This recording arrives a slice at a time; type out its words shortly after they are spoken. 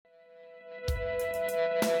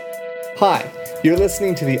Hi, you're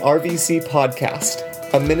listening to the RVC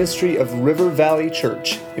Podcast, a ministry of River Valley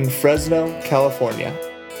Church in Fresno, California.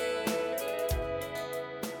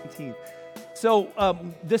 So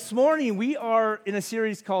this morning we are in a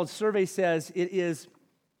series called Survey Says. It is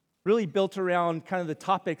really built around kind of the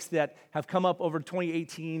topics that have come up over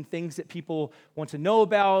 2018, things that people want to know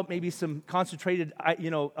about, maybe some concentrated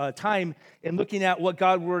time in looking at what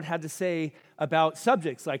God's Word had to say about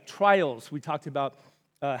subjects like trials. We talked about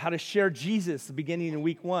how to share Jesus beginning in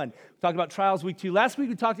week 1. We talked about trials week 2. Last week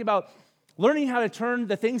we talked about learning how to turn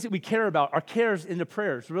the things that we care about, our cares, into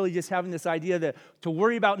prayers. Really just having this idea that to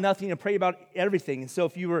worry about nothing and pray about everything. And so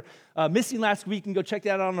if you were missing last week, you can go check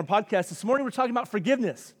that out on our podcast. This morning we're talking about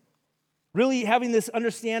forgiveness. Really having this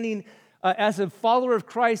understanding as a follower of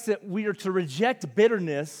Christ that we are to reject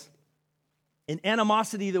bitterness and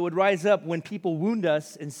animosity that would rise up when people wound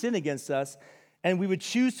us and sin against us, and we would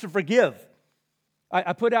choose to forgive.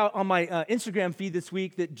 I put out on my Instagram feed this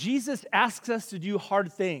week that Jesus asks us to do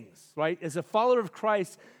hard things, right? As a follower of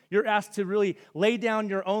Christ, you're asked to really lay down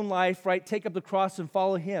your own life, right? Take up the cross and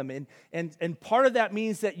follow him. And part of that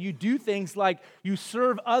means that you do things like you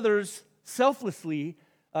serve others selflessly,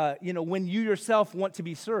 when you yourself want to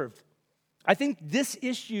be served. I think this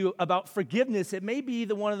issue about forgiveness, it may be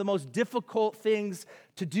one of the most difficult things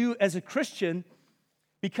to do as a Christian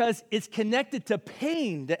because it's connected to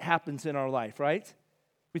pain that happens in our life, right?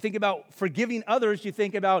 We think about forgiving others, you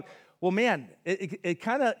think about, well, man, it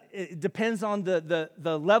kind of depends on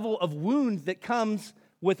the level of wound that comes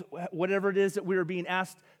with whatever it is that we are being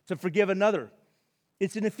asked to forgive another.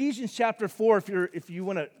 It's in Ephesians chapter 4, if you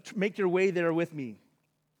want to make your way there with me.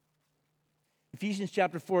 Ephesians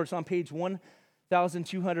chapter 4, it's on page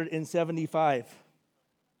 1275.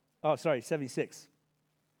 76.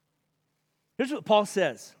 Here's what Paul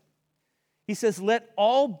says. He says, let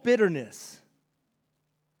all bitterness,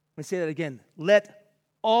 let me say that again, let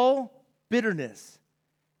all bitterness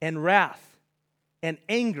and wrath and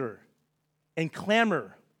anger and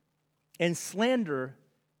clamor and slander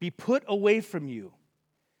be put away from you,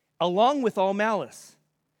 along with all malice.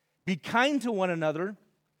 Be kind to one another,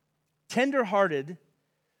 tender-hearted,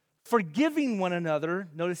 forgiving one another,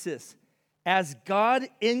 notice this, as God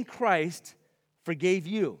in Christ forgave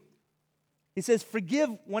you. He says, forgive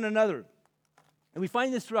one another. And we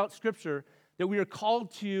find this throughout Scripture, that we are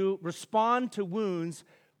called to respond to wounds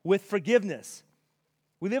with forgiveness.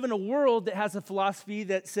 We live in a world that has a philosophy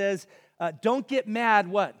that says, don't get mad,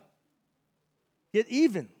 what? Get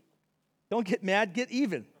even. Don't get mad, get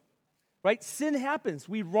even. Right? Sin happens.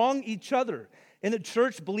 We wrong each other. In the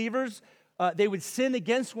church, believers, they would sin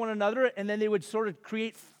against one another, and then they would sort of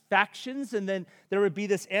create factions, and then there would be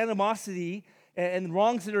this animosity and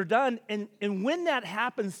wrongs that are done. And when that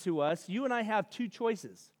happens to us, you and I have two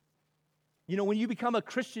choices. You know, when you become a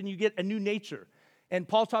Christian, you get a new nature. And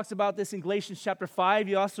Paul talks about this in Galatians chapter 5.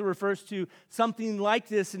 He also refers to something like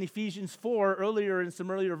this in Ephesians 4 earlier in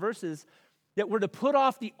some earlier verses, that we're to put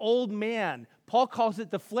off the old man. Paul calls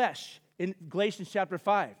it the flesh in Galatians chapter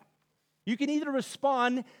 5. You can either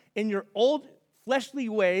respond in your old fleshly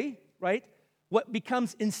way, right? What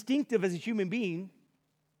becomes instinctive as a human being,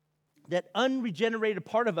 that unregenerated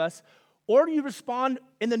part of us, or you respond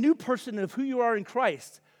in the new person of who you are in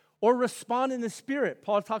Christ, or respond in the Spirit.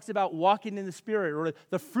 Paul talks about walking in the Spirit, or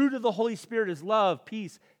the fruit of the Holy Spirit is love,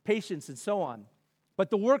 peace, patience, and so on.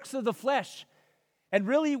 But the works of the flesh. And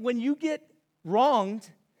really, when you get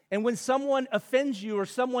wronged, and when someone offends you or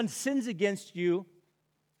someone sins against you,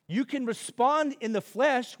 you can respond in the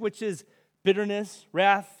flesh, which is bitterness,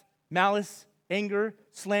 wrath, malice, anger,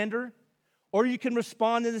 slander, or you can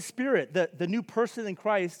respond in the Spirit, the new person in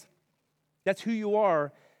Christ. That's who you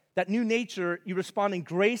are. That new nature, you respond in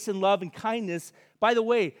grace and love and kindness. By the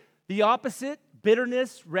way, the opposite,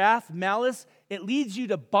 bitterness, wrath, malice, it leads you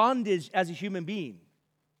to bondage as a human being.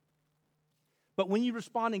 But when you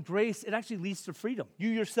respond in grace, it actually leads to freedom. You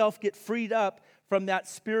yourself get freed up from that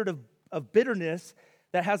spirit of bitterness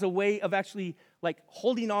that has a way of actually like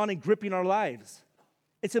holding on and gripping our lives.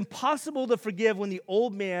 It's impossible to forgive when the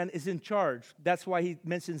old man is in charge. That's why he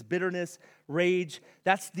mentions bitterness, rage.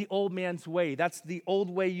 That's the old man's way. That's the old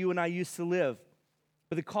way you and I used to live.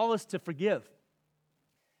 But the call is to forgive.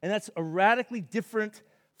 And that's a radically different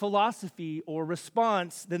philosophy or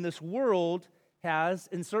response than this world has,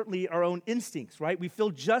 and certainly our own instincts, right? We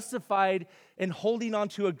feel justified in holding on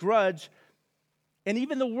to a grudge, and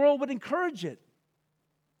even the world would encourage it.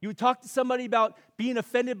 You would talk to somebody about being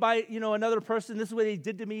offended by, another person. This is what they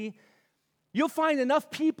did to me. You'll find enough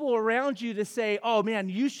people around you to say, oh, man,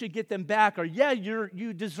 you should get them back. Or, yeah,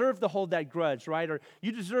 you deserve to hold that grudge, right? Or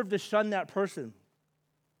you deserve to shun that person.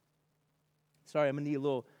 Sorry, I'm going to need a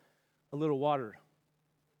little a little water.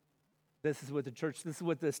 This is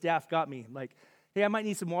what the staff got me. I'm like, hey, I might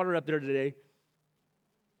need some water up there today.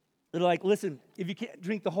 They're like, listen, if you can't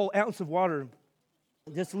drink the whole ounce of water,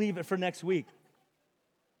 just leave it for next week.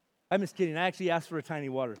 I'm just kidding. I actually asked for a tiny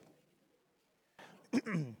water.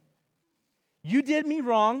 You did me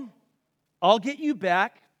wrong. I'll get you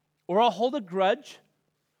back, or I'll hold a grudge,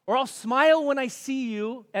 or I'll smile when I see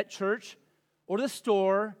you at church or the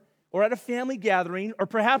store or at a family gathering, or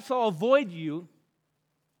perhaps I'll avoid you.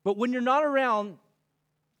 But when you're not around,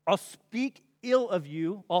 I'll speak ill of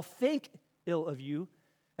you, I'll think ill of you,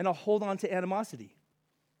 and I'll hold on to animosity.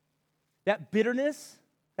 That bitterness,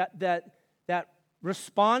 that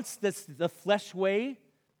response that's the flesh way,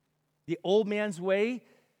 the old man's way,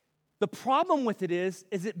 the problem with it is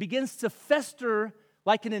it begins to fester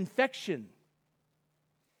like an infection.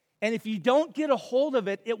 And if you don't get a hold of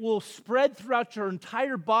it, it will spread throughout your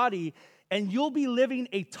entire body, and you'll be living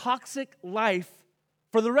a toxic life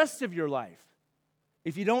for the rest of your life.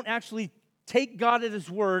 If you don't actually take God at His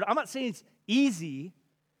word, I'm not saying it's easy.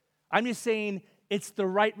 I'm just saying it's the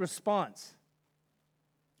right response.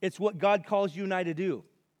 It's what God calls you and I to do.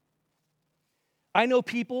 I know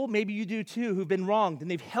people, maybe you do too, who've been wronged,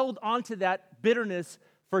 and they've held on to that bitterness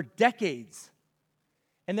for decades.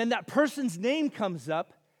 And then that person's name comes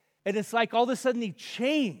up, and it's like all of a sudden he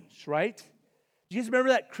changed, right? Do you guys remember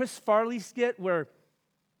that Chris Farley skit where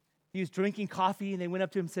he was drinking coffee, and they went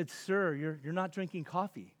up to him and said, sir, you're not drinking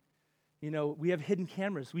coffee. You know, we have hidden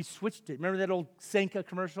cameras. We switched it. Remember that old Sanka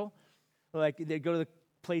commercial? Like, they go to the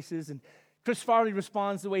places, and Chris Farley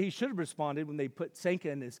responds the way he should have responded when they put Sanka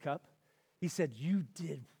in his cup. He said, you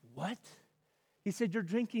did what? He said, you're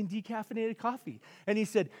drinking decaffeinated coffee. And he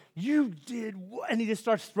said, you did what? And he just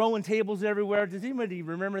starts throwing tables everywhere. Does anybody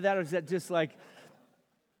remember that, or is that just like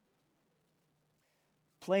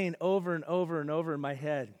playing over and over and over in my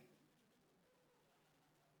head?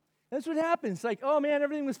 That's what happens. Like, oh man,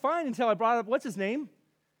 everything was fine until I brought up, what's his name?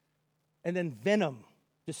 And then venom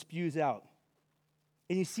just spews out.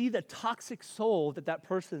 And you see the toxic soul that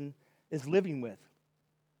person is living with.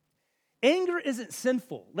 Anger isn't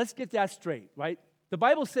sinful. Let's get that straight, right? The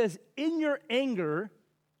Bible says, in your anger,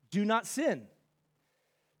 do not sin.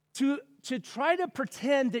 To try to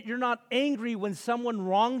pretend that you're not angry when someone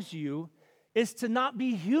wrongs you is to not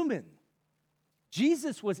be human.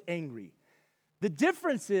 Jesus was angry. The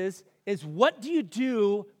difference is what do you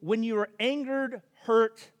do when you are angered,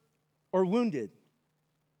 hurt, or wounded?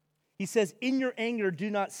 He says, in your anger,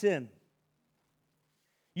 do not sin.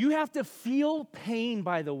 You have to feel pain,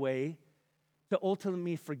 by the way, to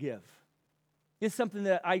ultimately forgive. It's something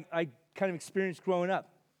that I kind of experienced growing up.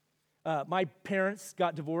 My parents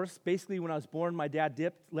got divorced. Basically, when I was born, my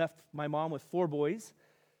dad left my mom with 4 boys.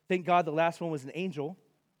 Thank God the last one was an angel.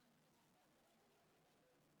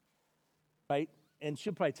 Right? And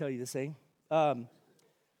she'll probably tell you the same.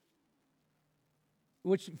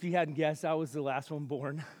 Which, if you hadn't guessed, I was the last one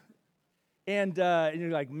born. And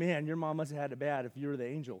you're like, man, your mom must have had it bad if you were the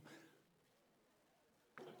angel.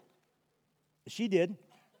 She did.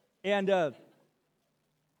 And, kind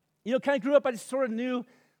of grew up, I just sort of knew,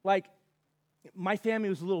 like, my family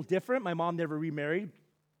was a little different. My mom never remarried.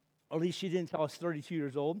 Or at least she didn't until I was 32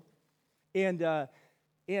 years old. And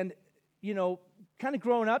kind of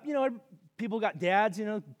growing up, people got dads,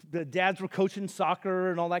 the dads were coaching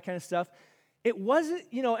soccer and all that kind of stuff. It wasn't,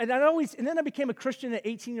 and then I became a Christian at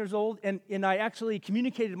 18 years old, and I actually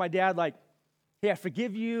communicated to my dad, like, hey, I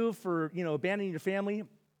forgive you for, abandoning your family.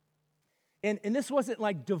 And this wasn't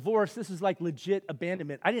like divorce, this was like legit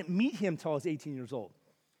abandonment. I didn't meet him till I was 18 years old.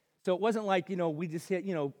 So it wasn't like, we just hit,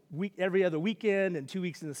 every other weekend and 2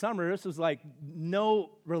 weeks in the summer. This was like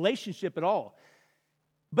no relationship at all.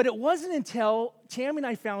 But it wasn't until Tammy and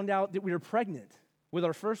I found out that we were pregnant with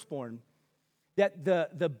our firstborn that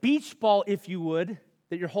the beach ball, if you would,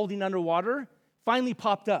 that you're holding underwater finally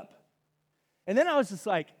popped up. And then I was just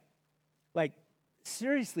like,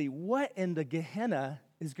 seriously, what in the Gehenna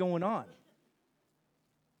is going on?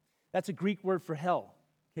 That's a Greek word for hell,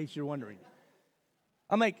 in case you're wondering.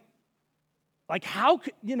 I'm like how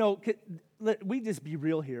could, let we just be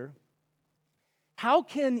real here. How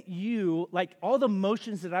can you, like all the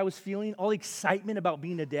emotions that I was feeling, all the excitement about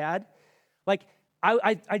being a dad, like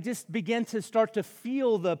I just began to start to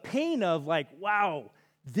feel the pain of like, wow,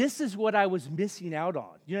 this is what I was missing out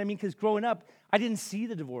on. You know what I mean? Because growing up, I didn't see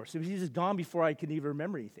the divorce. It was just gone before I could even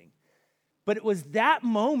remember anything. But it was that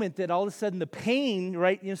moment that all of a sudden the pain,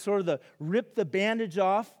 right, sort of the rip the bandage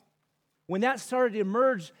off, when that started to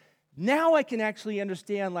emerge, now I can actually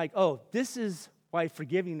understand like, oh, this is why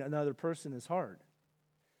forgiving another person is hard.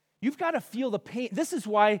 You've got to feel the pain. This is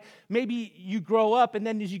why maybe you grow up and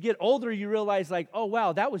then as you get older, you realize like, oh,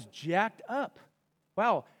 wow, that was jacked up.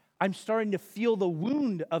 Wow, I'm starting to feel the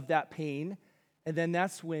wound of that pain. And then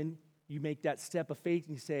that's when you make that step of faith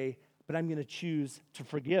and you say, but I'm going to choose to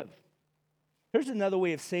forgive. Here's another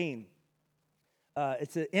way of saying,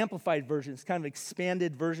 it's an amplified version. It's kind of an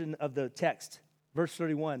expanded version of the text. Verse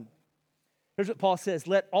 31. Here's what Paul says.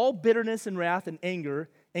 Let all bitterness and wrath and anger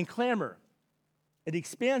and clamor. It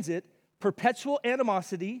expands it. Perpetual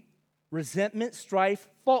animosity, resentment, strife,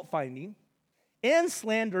 fault-finding, and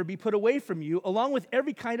slander be put away from you, along with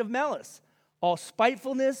every kind of malice, all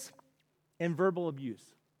spitefulness and verbal abuse.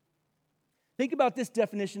 Think about this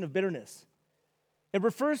definition of bitterness. It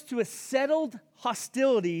refers to a settled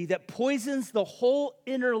hostility that poisons the whole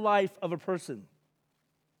inner life of a person.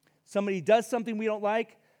 Somebody does something we don't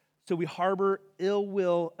like, so we harbor ill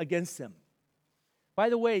will against them. By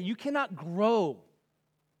the way, you cannot grow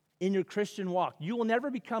in your Christian walk. You will never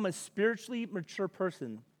become a spiritually mature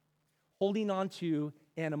person holding on to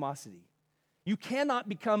animosity. You cannot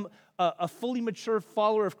become a fully mature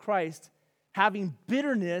follower of Christ having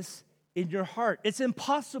bitterness in your heart. It's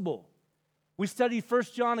impossible. We studied 1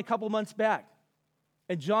 John a couple months back,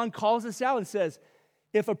 and John calls us out and says,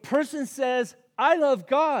 if a person says, I love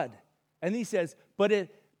God, and he says,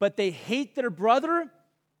 but they hate their brother,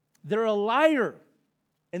 they're a liar,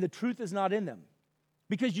 and the truth is not in them.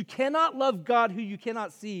 Because you cannot love God who you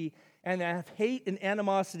cannot see and have hate and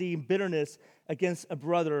animosity and bitterness against a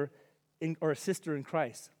brother or a sister in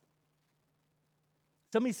Christ.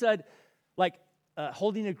 Somebody said, like,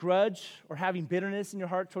 holding a grudge or having bitterness in your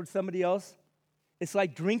heart towards somebody else, it's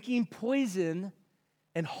like drinking poison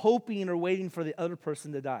and hoping or waiting for the other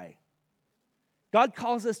person to die. God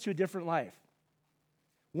calls us to a different life,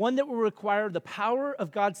 one that will require the power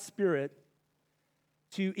of God's Spirit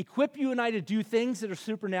to equip you and I to do things that are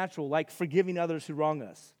supernatural, like forgiving others who wrong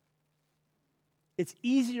us. It's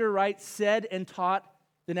easier, right, said and taught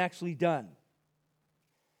than actually done.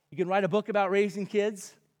 You can write a book about raising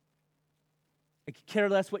kids. I could care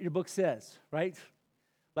less what your book says, right?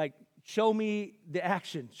 Like, show me the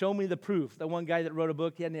action. Show me the proof. The one guy that wrote a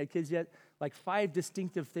book, he hadn't had kids yet, like 5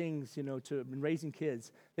 distinctive things, to raising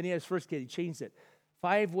kids. Then he had his first kid. He changed it.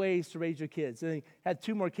 5 ways to raise your kids. And then he had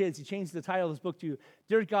 2 more kids. He changed the title of his book to,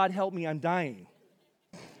 Dear God, Help Me, I'm Dying.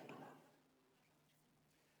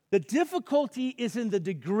 The difficulty is in the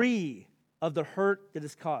degree of the hurt that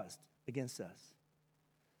is caused against us.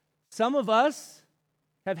 Some of us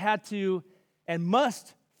have had to and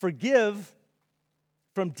must forgive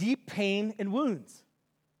from deep pain and wounds.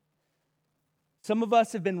 Some of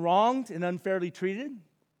us have been wronged and unfairly treated.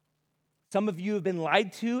 Some of you have been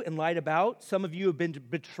lied to and lied about. Some of you have been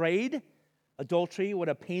betrayed. Adultery, what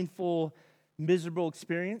a painful, miserable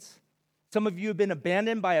experience. Some of you have been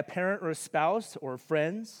abandoned by a parent or a spouse or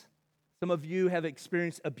friends. Some of you have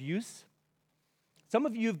experienced abuse. Some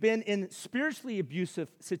of you have been in spiritually abusive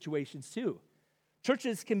situations too.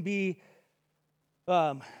 Churches can be,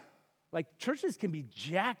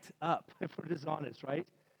 jacked up, if we're just honest, right?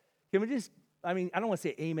 Can we just, I don't want to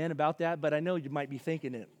say amen about that, but I know you might be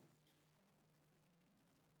thinking it.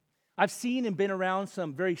 I've seen and been around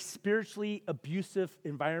some very spiritually abusive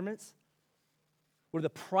environments where the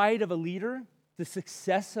pride of a leader, the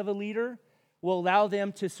success of a leader, will allow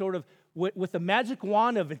them to sort of, with the magic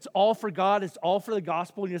wand of it's all for God, it's all for the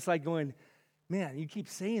gospel, and you're just like going, man, you keep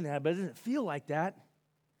saying that, but it doesn't feel like that.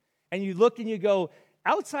 And you look and you go,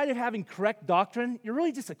 outside of having correct doctrine, you're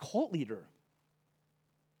really just a cult leader.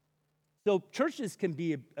 So churches can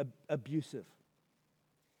be abusive.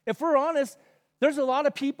 If we're honest, there's a lot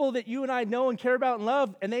of people that you and I know and care about and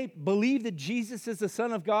love, and they believe that Jesus is the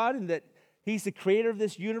Son of God and that He's the creator of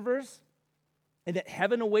this universe and that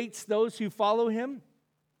heaven awaits those who follow Him.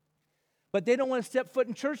 But they don't want to step foot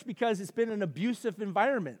in church because it's been an abusive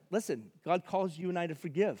environment. Listen, God calls you and I to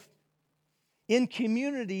forgive. In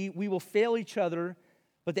community, we will fail each other,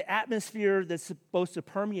 but the atmosphere that's supposed to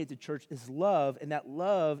permeate the church is love, and that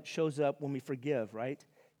love shows up when we forgive, right?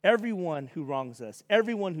 Everyone who wrongs us,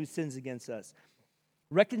 everyone who sins against us.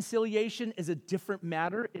 Reconciliation is a different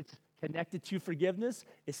matter. It's connected to forgiveness.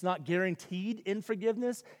 It's not guaranteed in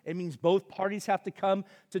forgiveness. It means both parties have to come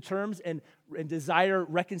to terms and desire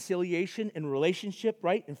reconciliation and relationship,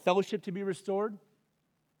 right? And fellowship to be restored.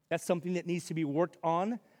 That's something that needs to be worked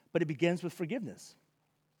on, but it begins with forgiveness.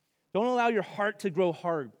 Don't allow your heart to grow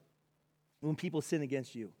hard when people sin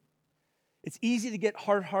against you. It's easy to get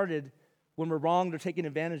hard-hearted when we're wronged or taken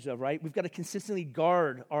advantage of, right? We've got to consistently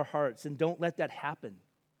guard our hearts and don't let that happen.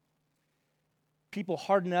 People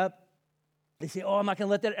harden up They say, oh, I'm not going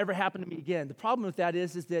to let that ever happen to me again. The problem with that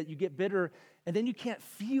is that you get bitter, and then you can't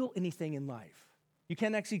feel anything in life. You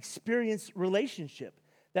can't actually experience relationship.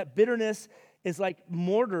 That bitterness is like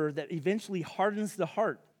mortar that eventually hardens the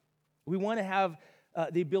heart. We want to have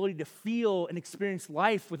the ability to feel and experience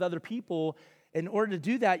life with other people. In order to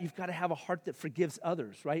do that, you've got to have a heart that forgives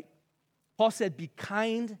others, right? Paul said, be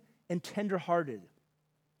kind and tenderhearted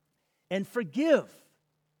and forgive.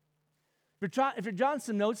 If you're jotting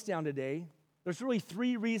some notes down today, there's really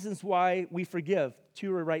 3 reasons why we forgive.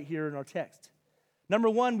 2 are right here in our text. Number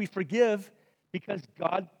 1, we forgive because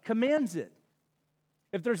God commands it.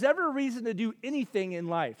 If there's ever a reason to do anything in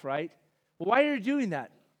life, right? Well, why are you doing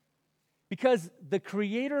that? Because the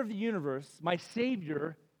creator of the universe, my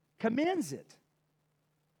Savior, commands it.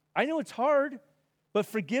 I know it's hard, but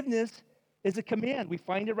forgiveness is a command. We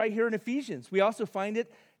find it right here in Ephesians. We also find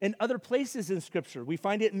it in other places in Scripture. We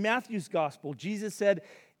find it in Matthew's gospel. Jesus said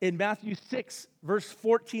in Matthew 6, verse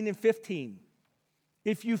 14 and 15,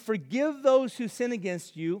 if you forgive those who sin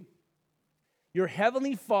against you, your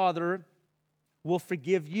heavenly Father will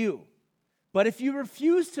forgive you. But if you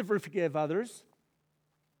refuse to forgive others,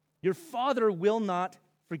 your Father will not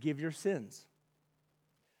forgive your sins.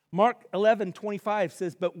 Mark 11:25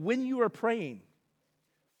 says, but when you are praying,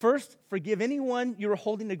 first forgive anyone you are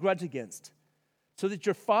holding a grudge against, so that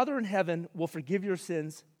your Father in heaven will forgive your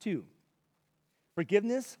sins too.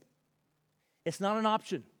 Forgiveness, it's not an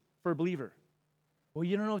option for a believer. Well,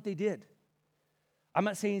 you don't know what they did. I'm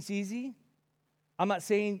not saying it's easy. I'm not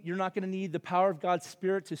saying you're not going to need the power of God's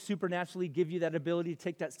Spirit to supernaturally give you that ability to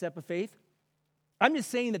take that step of faith. I'm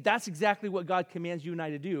just saying that that's exactly what God commands you and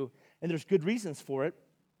I to do, and there's good reasons for it,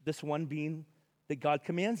 this one being that God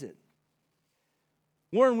commands it.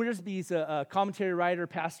 Warren Wiersbe's a commentary writer,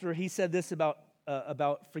 pastor. He said this about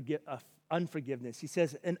unforgiveness. He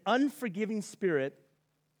says, an unforgiving spirit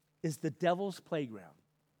is the devil's playground.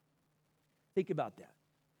 Think about that.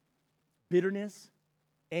 Bitterness,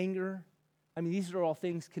 anger. I mean, these are all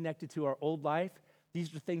things connected to our old life.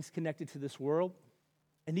 These are things connected to this world.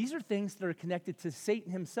 And these are things that are connected to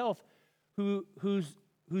Satan himself, whose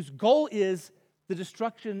goal is the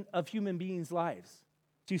destruction of human beings' lives,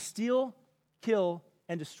 to steal, kill,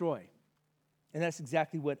 and destroy. And that's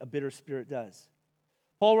exactly what a bitter spirit does.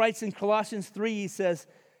 Paul writes in Colossians 3, he says,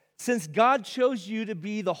 since God chose you to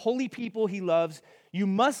be the holy people he loves, you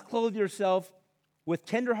must clothe yourself with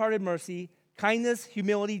tenderhearted mercy, kindness,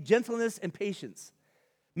 humility, gentleness, and patience.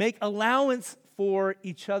 Make allowance for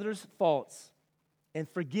each other's faults and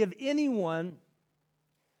forgive anyone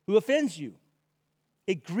who offends you.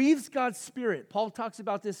 It grieves God's Spirit. Paul talks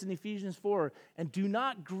about this in Ephesians 4. And do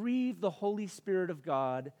not grieve the Holy Spirit of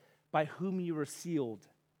God by whom you were sealed.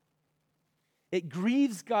 It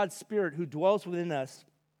grieves God's Spirit who dwells within us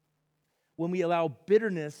when we allow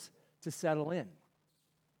bitterness to settle in.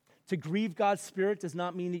 To grieve God's Spirit does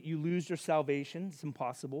not mean that you lose your salvation. It's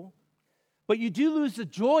impossible. But you do lose the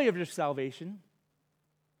joy of your salvation.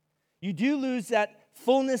 You do lose that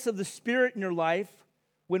fullness of the Spirit in your life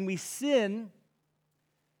when we sin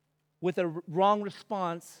with a wrong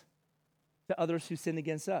response to others who sin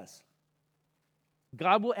against us.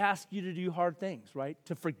 God will ask you to do hard things, right?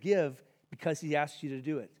 To forgive because he asks you to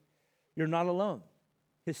do it. You're not alone.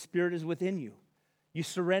 His Spirit is within you. You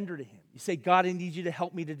surrender to him. You say, God, I need you to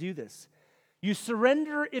help me to do this. You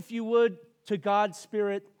surrender, if you would, to God's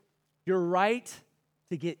Spirit, your right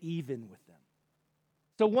to get even with them.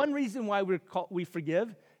 So one reason why we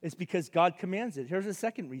forgive is because God commands it. Here's a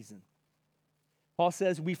second reason. Paul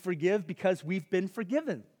says we forgive because we've been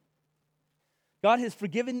forgiven. God has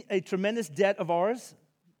forgiven a tremendous debt of ours,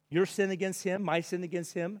 your sin against him, my sin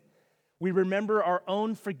against him. We remember our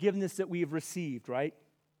own forgiveness that we have received, right?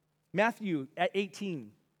 Matthew at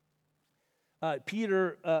 18,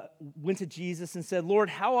 Peter went to Jesus and said, Lord,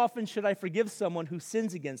 how often should I forgive someone who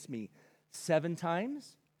sins against me? 7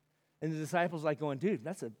 times? And the disciples like going, dude,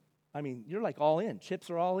 you're like all in. Chips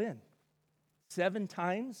are all in. 7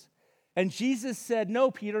 times? And Jesus said,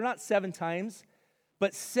 no, Peter, not 7 times,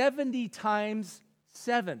 but 70 times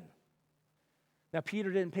 7. Now,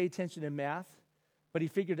 Peter didn't pay attention in math, but he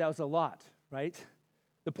figured that was a lot, right?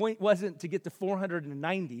 The point wasn't to get to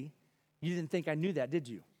 490. You didn't think I knew that, did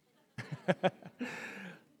you?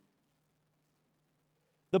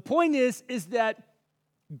 The point is that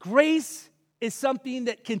grace is something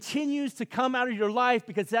that continues to come out of your life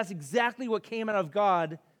because that's exactly what came out of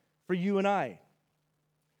God for you and I.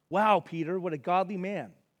 Wow, Peter, what a godly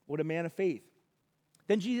man. What a man of faith.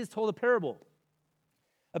 Then Jesus told a parable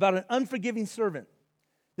about an unforgiving servant.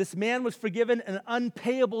 This man was forgiven an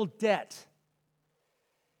unpayable debt.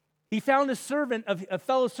 He found a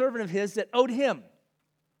fellow servant of his that owed him,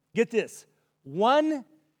 get this,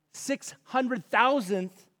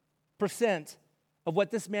 1/600,000% of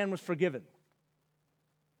what this man was forgiven.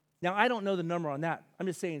 Now, I don't know the number on that. I'm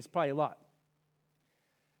just saying it's probably a lot.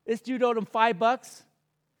 This dude owed him $5,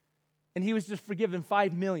 and he was just forgiven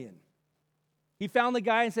 $5 million. He found the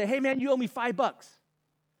guy and said, hey, man, you owe me $5.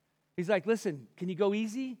 He's like, listen, can you go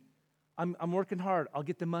easy? I'm working hard. I'll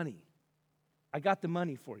get the money. I got the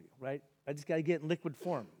money for you, right? I just got to get it in liquid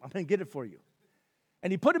form. I'm going to get it for you.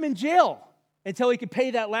 And he put him in jail until he could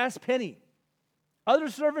pay that last penny. Other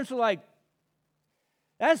servants were like,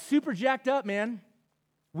 that's super jacked up, man.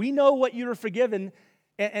 We know what you were forgiven.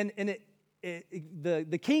 And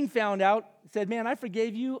the king found out, said, man, I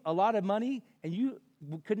forgave you a lot of money, and you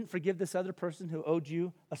couldn't forgive this other person who owed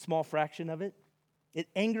you a small fraction of it. It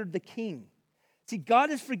angered the king. See, God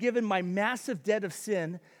has forgiven my massive debt of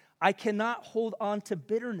sin. I cannot hold on to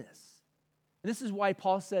bitterness. And this is why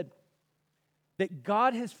Paul said that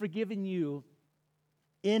God has forgiven you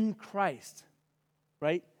in Christ,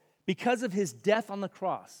 right? Because of his death on the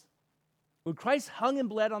cross. When Christ hung and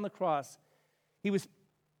bled on the cross, he was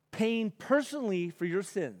paying personally for your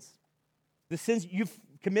sins. The sins you've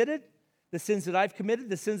committed, the sins that I've committed,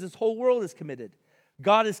 the sins this whole world has committed.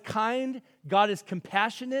 God is kind, God is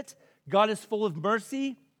compassionate, God is full of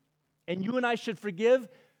mercy, and you and I should forgive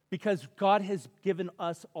because God has given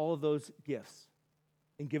us all of those gifts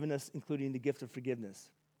and given us, including the gift of forgiveness.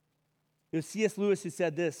 It was C.S. Lewis who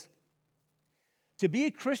said this: to be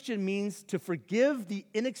a Christian means to forgive the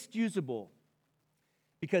inexcusable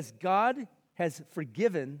because God has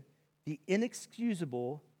forgiven the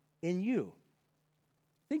inexcusable in you.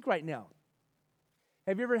 Think right now.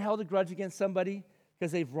 Have you ever held a grudge against somebody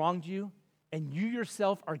because they've wronged you and you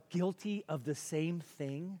yourself are guilty of the same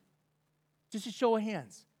thing? Just a show of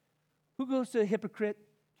hands. Who goes to a Hypocrite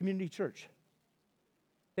Community Church?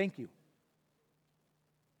 Thank you.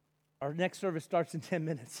 Our next service starts in 10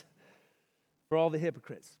 minutes for all the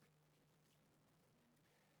hypocrites.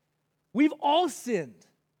 We've all sinned.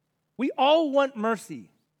 We all want mercy.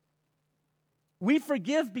 We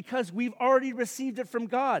forgive because we've already received it from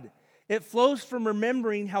God. It flows from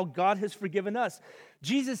remembering how God has forgiven us.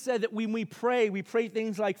 Jesus said that when we pray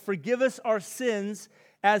things like, forgive us our sins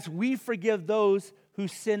as we forgive those who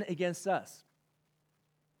sin against us.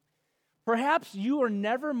 Perhaps you are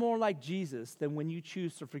never more like Jesus than when you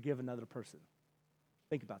choose to forgive another person.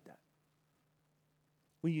 Think about that.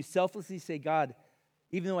 When you selflessly say, God,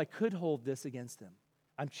 even though I could hold this against them,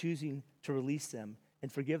 I'm choosing to release them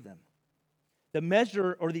and forgive them. The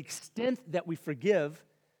measure or the extent that we forgive,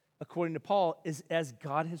 according to Paul, is as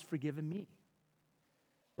God has forgiven me.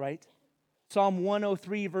 Right? Psalm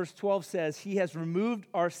 103 verse 12 says, he has removed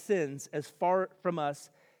our sins as far from us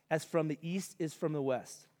as from the east is from the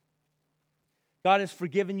west. God has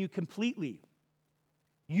forgiven you completely.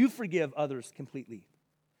 You forgive others completely.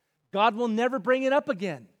 God will never bring it up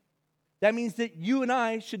again. That means that you and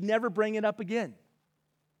I should never bring it up again.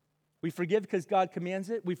 We forgive because God commands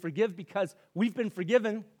it. We forgive because we've been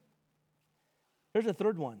forgiven. Here's a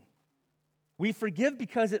third one. We forgive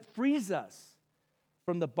because it frees us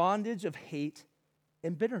from the bondage of hate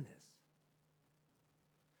and bitterness.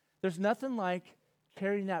 There's nothing like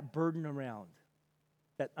carrying that burden around,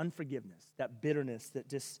 that unforgiveness, that bitterness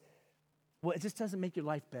that it just doesn't make your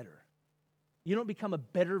life better. You don't become a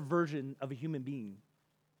better version of a human being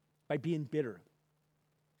by being bitter.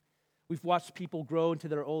 We've watched people grow into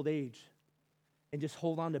their old age and just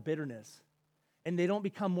hold on to bitterness. And they don't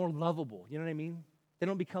become more lovable. You know what I mean? They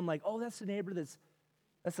don't become like, oh, that's the neighbor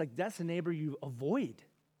that's the neighbor you avoid.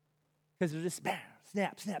 Because they're just, bam,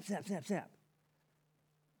 snap, snap, snap, snap, snap.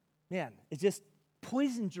 Man, it just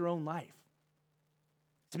poisons your own life.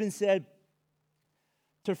 It's been said,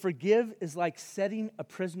 to forgive is like setting a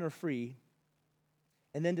prisoner free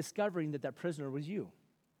and then discovering that prisoner was you.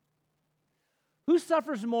 Who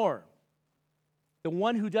suffers more? The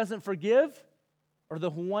one who doesn't forgive or the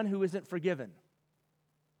one who isn't forgiven?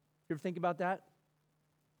 You ever think about that?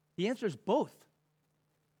 The answer is both.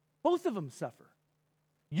 Both of them suffer.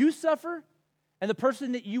 You suffer, and the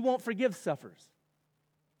person that you won't forgive suffers.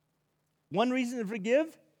 One reason to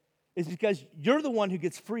forgive is because you're the one who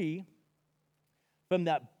gets free from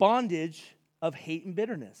that bondage of hate and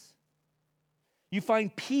bitterness. You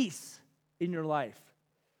find peace in your life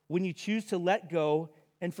when you choose to let go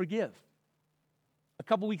and forgive. A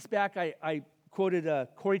couple weeks back, I quoted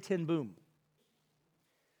Corrie ten Boom.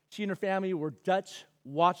 She and her family were Dutch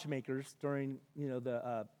watchmakers during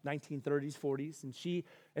the 1930s, 40s, and she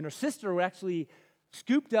and her sister were actually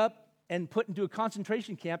scooped up and put into a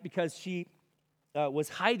concentration camp because she was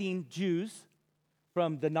hiding Jews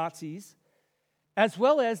from the Nazis, as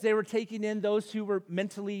well as they were taking in those who were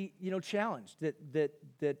mentally, challenged, the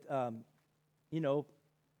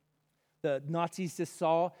Nazis just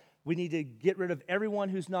saw, we need to get rid of everyone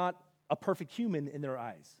who's not a perfect human in their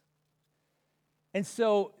eyes. And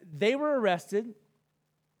so they were arrested.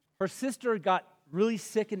 Her sister got really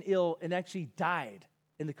sick and ill and actually died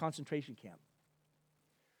in the concentration camp.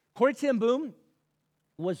 Corrie ten Boom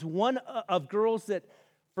was one of girls that,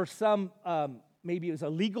 for some, maybe it was a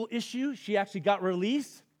legal issue, she actually got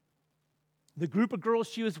released. The group of girls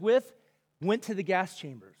she was with went to the gas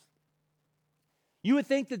chambers. You would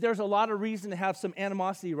think that there's a lot of reason to have some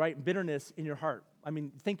animosity, right, and bitterness in your heart. I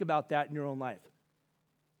mean, think about that in your own life.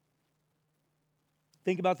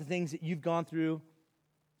 Think about the things that you've gone through,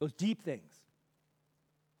 those deep things.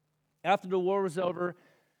 After the war was over,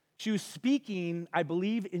 she was speaking, I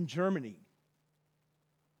believe, in Germany.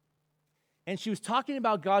 And she was talking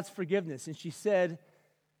about God's forgiveness. And she said,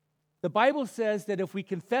 the Bible says that if we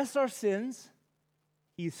confess our sins,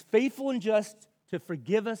 He is faithful and just to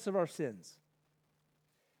forgive us of our sins.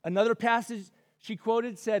 Another passage she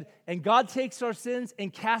quoted said, and God takes our sins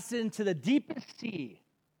and casts it into the deepest sea.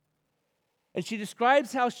 And she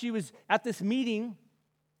describes how she was at this meeting,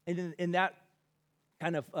 and in that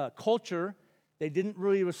kind of culture, they didn't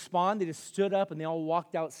really respond. They just stood up and they all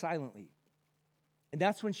walked out silently. And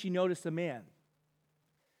that's when she noticed a man.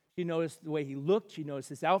 She noticed the way he looked. She noticed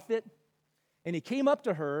his outfit. And he came up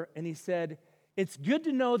to her and he said, it's good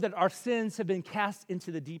to know that our sins have been cast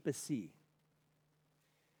into the deepest sea.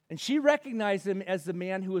 And she recognized him as the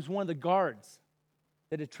man who was one of the guards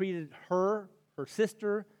that had treated her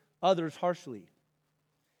sister, others harshly.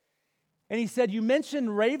 And he said, you mentioned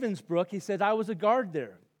Ravensbrück. He said, I was a guard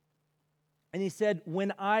there. And he said,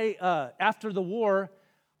 when after the war,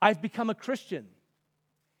 I've become a Christian.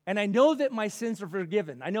 And I know that my sins are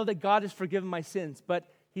forgiven. I know that God has forgiven my sins. But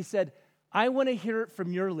he said, I want to hear it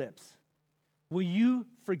from your lips. Will you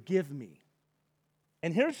forgive me?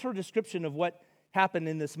 And here's her description of what happened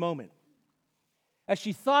in this moment. As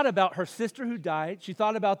she thought about her sister who died, she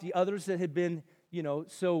thought about the others that had been,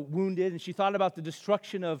 so wounded, and she thought about the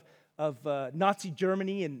destruction of Nazi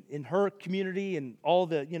Germany and in her community and all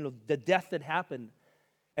the death that happened.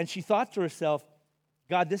 And she thought to herself,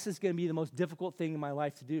 God, this is going to be the most difficult thing in my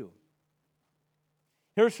life to do.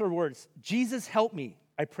 Here's her words. Jesus, help me,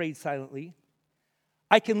 I prayed silently.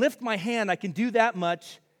 I can lift my hand, I can do that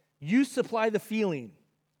much. You supply the feeling.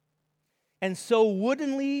 And so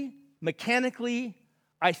woodenly, mechanically,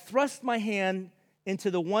 I thrust my hand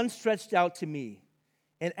into the one stretched out to me.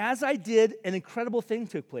 And as I did, an incredible thing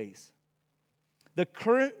took place. The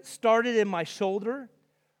current started in my shoulder,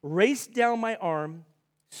 raced down my arm,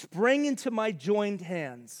 sprang into my joined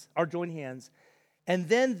hands, and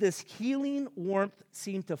then this healing warmth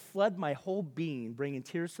seemed to flood my whole being, bringing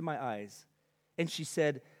tears to my eyes. And she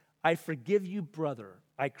said, I forgive you, brother,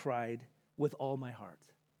 I cried with all my heart.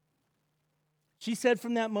 She said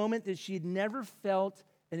from that moment that she had never felt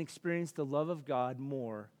and experienced the love of God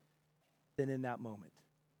more than in that moment.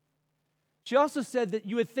 She also said that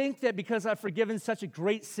you would think that because I've forgiven such a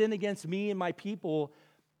great sin against me and my people,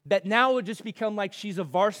 that now it would just become like she's a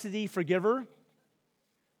varsity forgiver.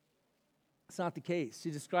 It's not the case. She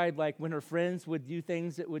described like when her friends would do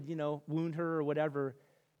things that would, wound her or whatever,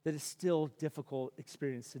 that it's still a difficult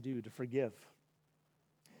experience to do, to forgive.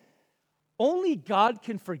 Only God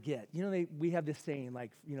can forget. We have this saying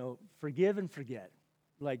like, forgive and forget.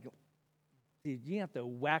 Like, you have to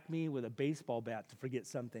whack me with a baseball bat to forget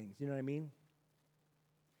some things. You know what I mean?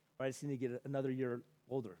 Or I just need to get another year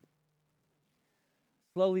older.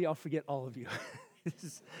 Slowly, I'll forget all of you.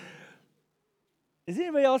 Is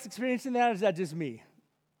anybody else experiencing that, or is that just me?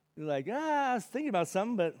 You're like, I was thinking about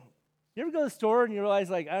something, but you ever go to the store and you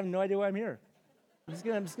realize, like, I have no idea why I'm here. I'm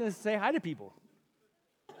just gonna say hi to people.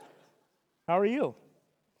 How are you?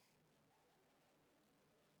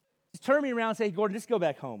 Just turn me around and say, hey, Gordon, just go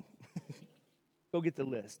back home. Go get the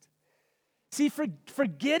list. See,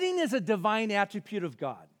 forgetting is a divine attribute of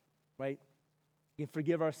God, right? He can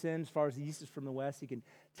forgive our sins as far as the east is from the west. He can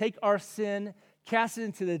take our sin, cast it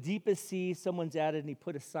into the deepest sea. Someone's added, and he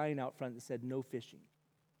put a sign out front that said, no fishing.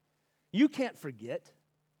 You can't forget.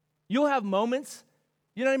 You'll have moments,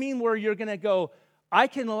 where you're going to go, I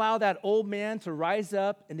can allow that old man to rise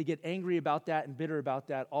up and to get angry about that and bitter about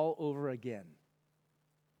that all over again.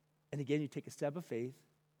 And again, you take a step of faith.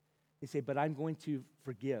 You say, but I'm going to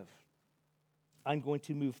forgive. I'm going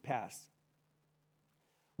to move past.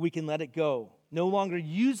 We can let it go. No longer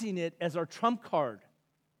using it as our trump card.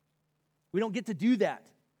 We don't get to do that.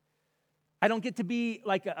 I don't get to be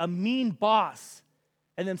like a mean boss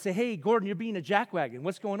and then say, hey, Gordon, you're being a jackwagon.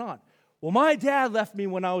 What's going on? Well, my dad left me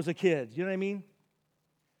when I was a kid. You know what I mean?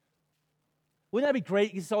 Wouldn't that be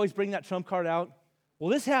great? You just always bring that trump card out. Well,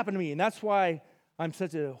 this happened to me, and that's why I'm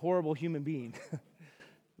such a horrible human being.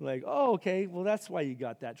 Like, oh, okay, well, that's why you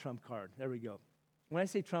got that trump card. There we go. When I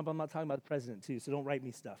say Trump, I'm not talking about the president, too, so don't write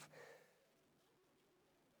me stuff.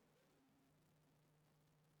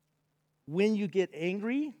 When you get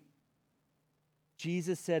angry,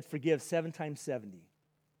 Jesus said, forgive 7 times 70. It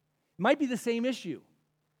might be the same issue.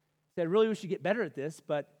 He said, I really wish you get better at this,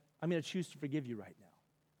 but I'm going to choose to forgive you right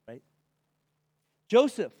now, right?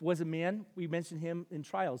 Joseph was a man, we mentioned him in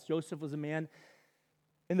trials. Joseph was a man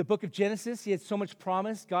in the book of Genesis. He had so much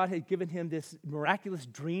promise. God had given him this miraculous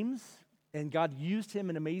dreams, and God used him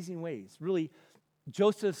in amazing ways. Really,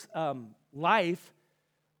 Joseph's life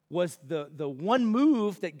was the one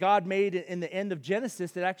move that God made in the end of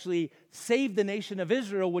Genesis that actually saved the nation of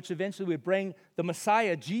Israel, which eventually would bring the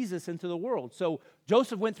Messiah, Jesus, into the world. So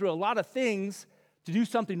Joseph went through a lot of things to do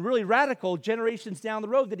something really radical generations down the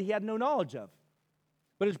road that he had no knowledge of.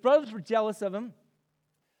 But his brothers were jealous of him,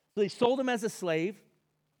 so they sold him as a slave,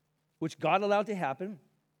 which God allowed to happen.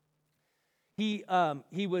 He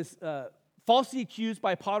was falsely accused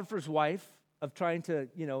by Potiphar's wife of trying to,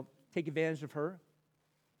 take advantage of her.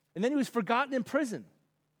 And then he was forgotten in prison.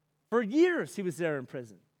 For years, he was there in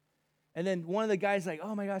prison. And then one of the guys like,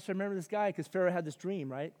 oh my gosh, I remember this guy because Pharaoh had this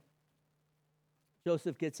dream, right?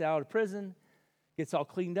 Joseph gets out of prison, gets all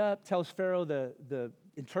cleaned up, tells Pharaoh the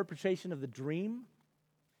interpretation of the dream.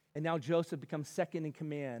 And now Joseph becomes second in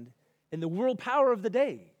command in the world power of the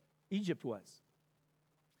day. Egypt was.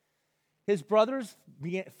 His brothers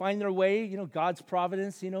find their way, God's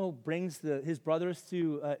providence, brings his brothers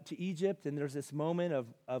to Egypt, and there's this moment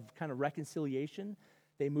of kind of reconciliation.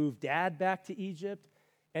 They move Dad back to Egypt,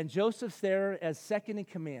 and Joseph's there as second in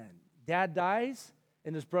command. Dad dies,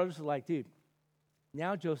 and his brothers are like, dude,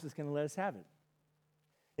 now Joseph's going to let us have it.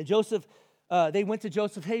 And Joseph, they went to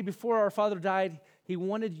Joseph, hey, before our father died, he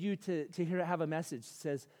wanted you to have a message. It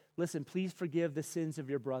says, listen, please forgive the sins of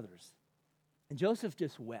your brothers. And Joseph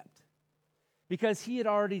just wept. Because he had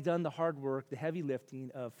already done the hard work, the heavy lifting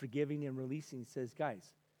of forgiving and releasing. He says, guys,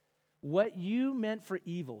 what you meant for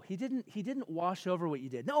evil, he didn't wash over what you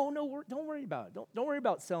did. No, don't worry about it. Don't worry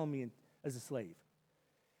about selling me as a slave.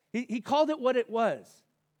 He called it what it was.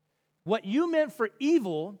 What you meant for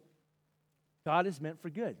evil, God has meant for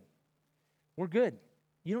good. We're good.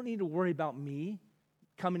 You don't need to worry about me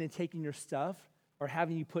coming and taking your stuff or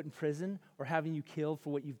having you put in prison or having you killed for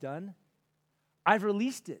what you've done. I've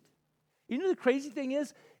released it. You know the crazy thing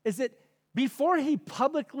is that before he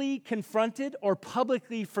publicly confronted or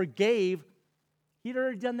publicly forgave, he'd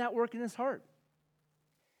already done that work in his heart.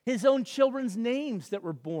 His own children's names that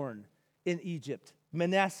were born in Egypt,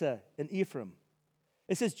 Manasseh and Ephraim.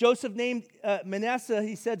 It says, Joseph named Manasseh,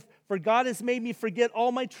 he said, for God has made me forget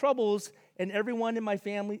all my troubles and everyone in my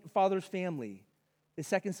father's family. The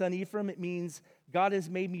second son, Ephraim, it means God has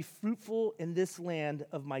made me fruitful in this land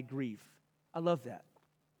of my grief. I love that.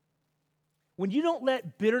 When you don't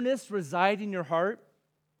let bitterness reside in your heart,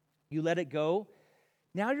 you let it go,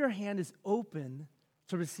 now your hand is open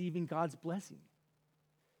to receiving God's blessing.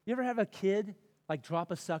 You ever have a kid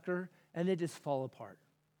drop a sucker and they just fall apart?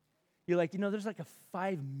 You're like, there's a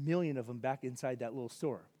 5 million of them back inside that little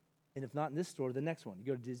store. And if not in this store, the next one. You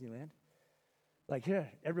go to Disneyland.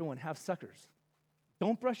 Here, everyone have suckers.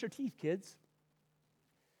 Don't brush your teeth, kids.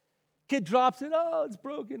 Kid drops it, oh, it's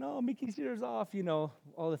broken, oh, Mickey's ear's off,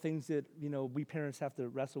 all the things that, we parents have to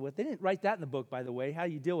wrestle with. They didn't write that in the book, by the way. How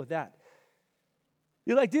do you deal with that?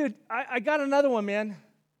 You're like, dude, I got another one, man.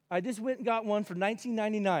 I just went and got one for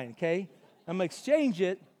 $19.99, okay? I'm going to exchange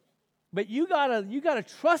it, but you gotta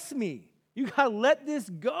trust me. You got to let this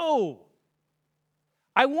go.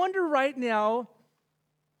 I wonder right now,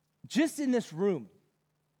 just in this room,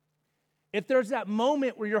 if there's that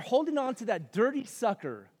moment where you're holding on to that dirty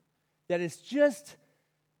sucker that is just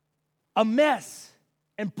a mess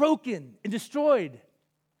and broken and destroyed.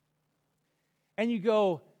 And you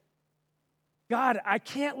go, God, I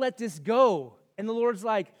can't let this go. And the Lord's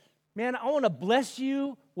like, man, I want to bless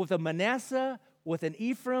you with a Manasseh, with an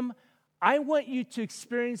Ephraim. I want you to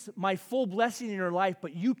experience my full blessing in your life,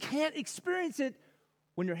 but you can't experience it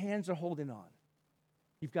when your hands are holding on.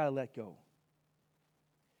 You've got to let go.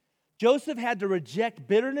 Joseph had to reject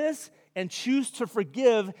bitterness and choose to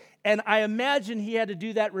forgive, and I imagine he had to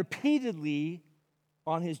do that repeatedly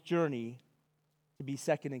on his journey to be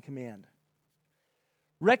second in command.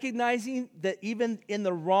 Recognizing that even in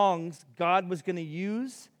the wrongs God was going to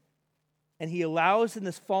use and he allows in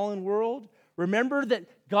this fallen world, remember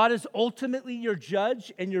that God is ultimately your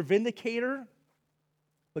judge and your vindicator,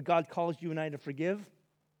 but God calls you and I to forgive.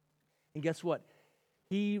 And guess what?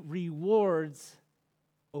 He rewards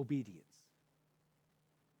obedience.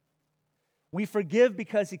 We forgive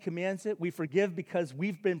because he commands it. We forgive because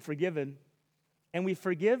we've been forgiven. And we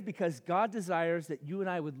forgive because God desires that you and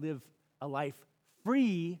I would live a life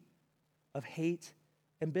free of hate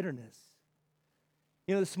and bitterness.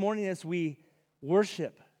 You know, this morning as we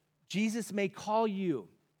worship, Jesus may call you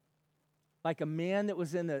like a man that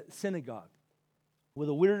was in the synagogue with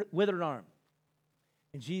a withered arm.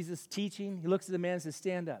 And Jesus teaching, he looks at the man and says,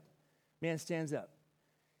 stand up. Man stands up.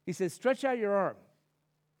 He says, stretch out your arm.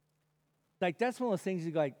 Like, that's one of those things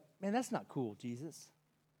you go like, man, that's not cool, Jesus.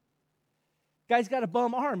 Guy's got a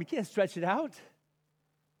bum arm. You can't stretch it out.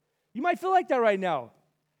 You might feel like that right now.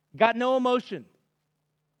 Got no emotion.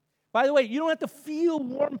 By the way, you don't have to feel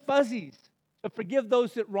warm fuzzies to forgive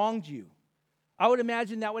those that wronged you. I would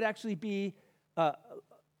imagine that would actually be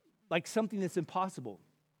like something that's impossible.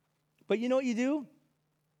 But you know what you do?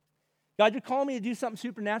 God, you're calling me to do something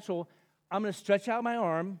supernatural. I'm going to stretch out my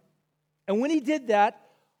arm. And when he did that,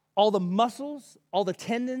 all the muscles, all the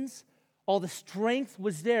tendons, all the strength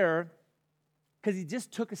was there because he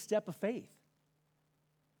just took a step of faith.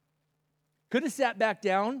 Could have sat back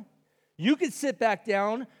down. You could sit back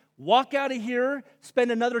down, walk out of here,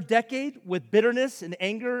 spend another decade with bitterness and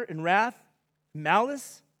anger and wrath,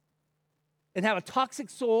 malice, and have a toxic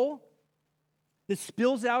soul that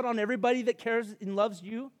spills out on everybody that cares and loves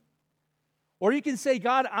you. Or you can say,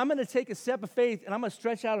 God, I'm going to take a step of faith and I'm going to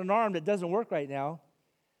stretch out an arm that doesn't work right now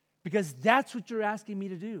because that's what you're asking me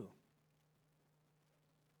to do.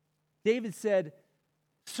 David said,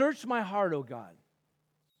 search my heart, O God,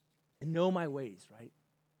 and know my ways, right?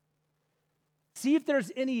 See if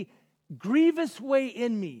there's any grievous way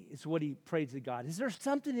in me, is what he prayed to God. Is there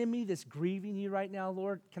something in me that's grieving you right now,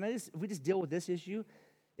 Lord? If we just deal with this issue?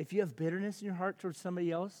 If you have bitterness in your heart towards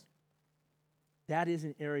somebody else, that is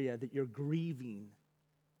an area that you're grieving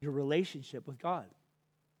your relationship with God.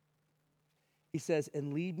 He says,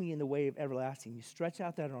 and lead me in the way of everlasting. You stretch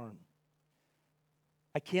out that arm.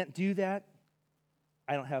 I can't do that.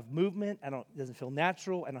 I don't have movement. It doesn't feel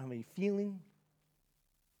natural. I don't have any feeling.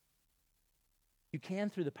 You can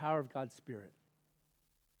through the power of God's Spirit.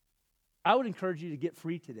 I would encourage you to get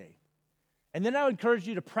free today. And then I would encourage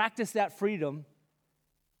you to practice that freedom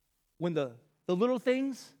when the little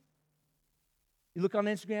things, you look on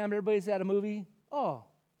Instagram, everybody's at a movie. Oh,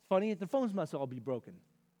 it's funny, the phones must all be broken.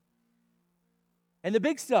 And the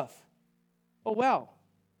big stuff, oh wow,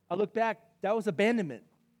 I look back, that was abandonment.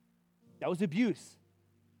 That was abuse.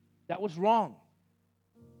 That was wrong.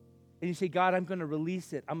 And you say, God, I'm going to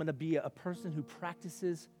release it. I'm going to be a person who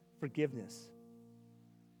practices forgiveness.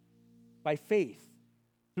 By faith,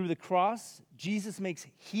 through the cross, Jesus makes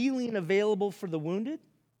healing available for the wounded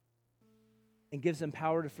and gives them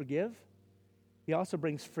power to forgive. He also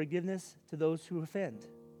brings forgiveness to those who offend.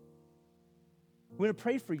 We're going to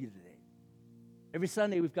pray for you today. Every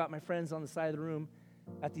Sunday, we've got my friends on the side of the room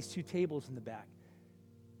at these two tables in the back.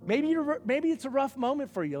 Maybe it's a rough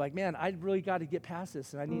moment for you. Like, man, I really got to get past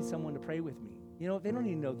this, and I need someone to pray with me. You know, they don't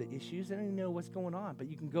even know the issues. They don't even know what's going on, but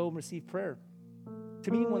you can go and receive prayer.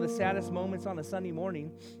 To me, one of the saddest moments on a Sunday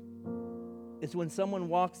morning is when someone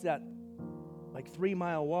walks that,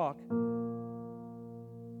 3-mile walk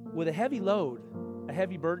with a heavy load, a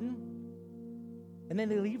heavy burden, and then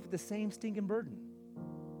they leave with the same stinking burden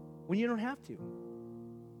when you don't have to.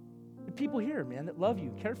 The people here, man, that love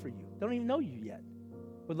you, care for you, they don't even know you yet,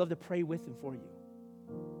 would love to pray with and for you.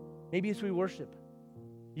 Maybe as we worship,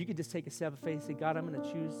 you could just take a step of faith and say, God, I'm going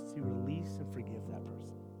to choose to release and forgive that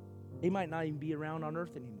person. They might not even be around on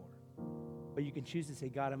earth anymore, but you can choose to say,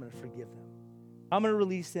 God, I'm going to forgive them. I'm going to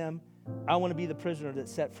release them. I want to be the prisoner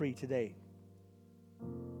that's set free today.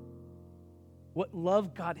 What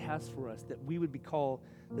love God has for us, that we would be called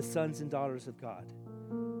the sons and daughters of God.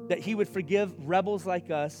 That he would forgive rebels like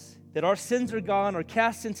us, that our sins are gone or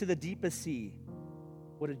cast into the deepest sea.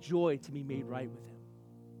 What a joy to be made right with him.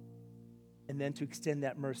 And then to extend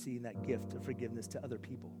that mercy and that gift of forgiveness to other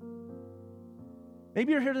people.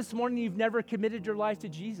 Maybe you're here this morning and you've never committed your life to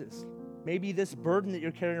Jesus. Maybe this burden that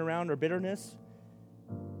you're carrying around or bitterness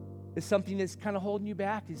is something that's kind of holding you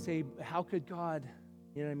back. You say, how could God,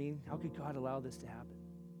 you know what I mean? How could God allow this to happen?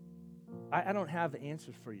 I don't have the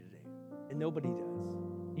answers for you today, and nobody does.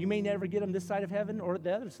 You may never get them this side of heaven or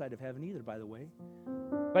the other side of heaven either, by the way.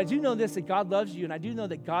 But I do know this, that God loves you, and I do know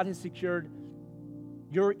that God has secured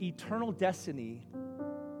your eternal destiny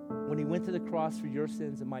when he went to the cross for your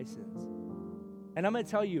sins and my sins. And I'm going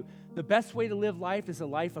to tell you, the best way to live life is a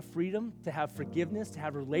life of freedom, to have forgiveness, to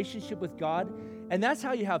have a relationship with God. And that's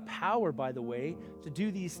how you have power, by the way, to do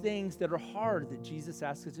these things that are hard that Jesus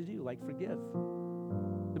asks us to do, like forgive.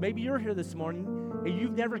 So maybe you're here this morning and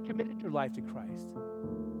you've never committed your life to Christ.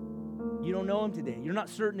 You don't know him today. You're not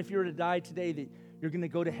certain if you were to die today that you're going to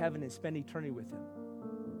go to heaven and spend eternity with him.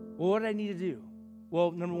 Well, what do I need to do?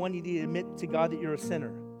 Well, number one, you need to admit to God that you're a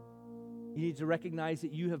sinner. You need to recognize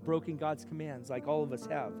that you have broken God's commands like all of us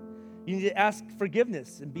have. You need to ask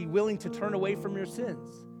forgiveness and be willing to turn away from your sins.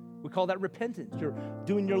 We call that repentance. You're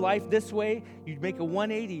doing your life this way. You make a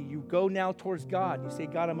 180. You go now towards God. You say,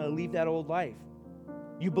 God, I'm going to leave that old life.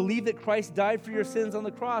 You believe that Christ died for your sins on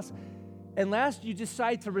the cross. And last, you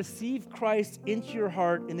decide to receive Christ into your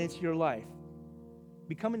heart and into your life.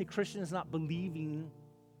 Becoming a Christian is not believing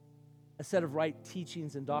a set of right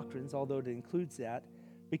teachings and doctrines, although it includes that.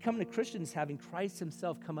 Becoming a Christian is having Christ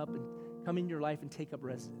himself come in your life and take up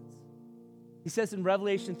residence. He says in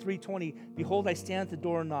Revelation 3:20, behold, I stand at the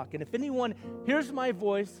door and knock. And if anyone hears my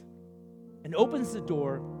voice and opens the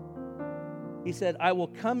door, he said, I will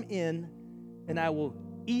come in and I will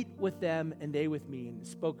eat with them and they with me. And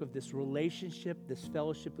spoke of this relationship, this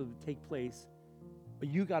fellowship that would take place. But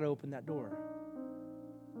you got to open that door.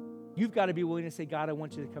 You've got to be willing to say, God, I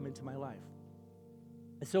want you to come into my life.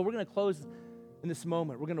 And so we're going to close in this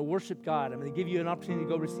moment. We're going to worship God. I'm going to give you an opportunity to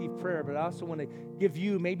go receive prayer, but I also want to give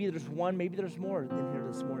you, maybe there's one, maybe there's more in here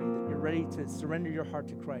this morning, that you're ready to surrender your heart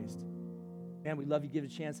to Christ. Man, we'd love you to give a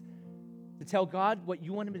chance to tell God what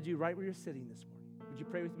you want him to do right where you're sitting this morning. Would you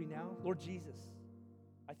pray with me now? Lord Jesus,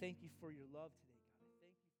 I thank you for your love today.